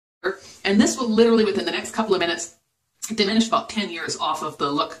And this will literally, within the next couple of minutes, diminish about 10 years off of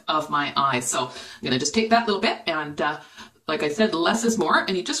the look of my eyes. So I'm going to just take that little bit and like I said, less is more,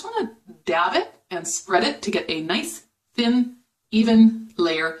 and you just want to dab it and spread it to get a nice, thin, even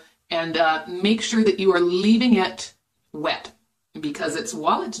layer, and make sure that you are leaving it wet, because it's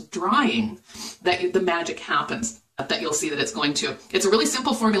while it's drying that the magic happens, that you'll see that it's going to. It's a really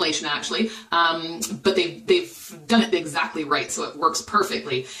simple formulation, actually, but they've done it exactly right, so it works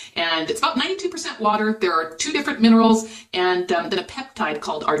perfectly. And it's about 92% water. There are 2 different minerals, and then a peptide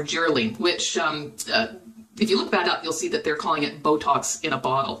called argireline, which if you look that up, you'll see that they're calling it Botox in a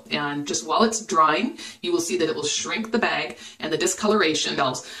bottle. And just while it's drying, you will see that it will shrink the bag and the discoloration.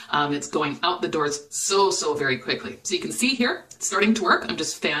 It's going out the doors so very quickly. So you can see here, it's starting to work. I'm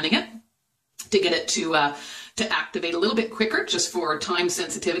just fanning it to get it to activate a little bit quicker, just for time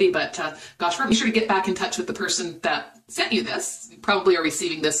sensitivity. But gosh, be sure to get back in touch with the person that sent you this. You probably are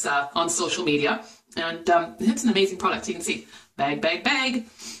receiving this on social media. And it's an amazing product. So you can see bag,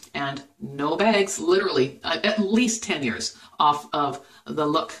 and no bags, literally at least 10 years off of the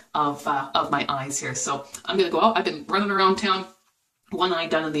look of my eyes here. So I'm going to go out. I've been running around town, one eye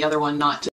done and the other one not.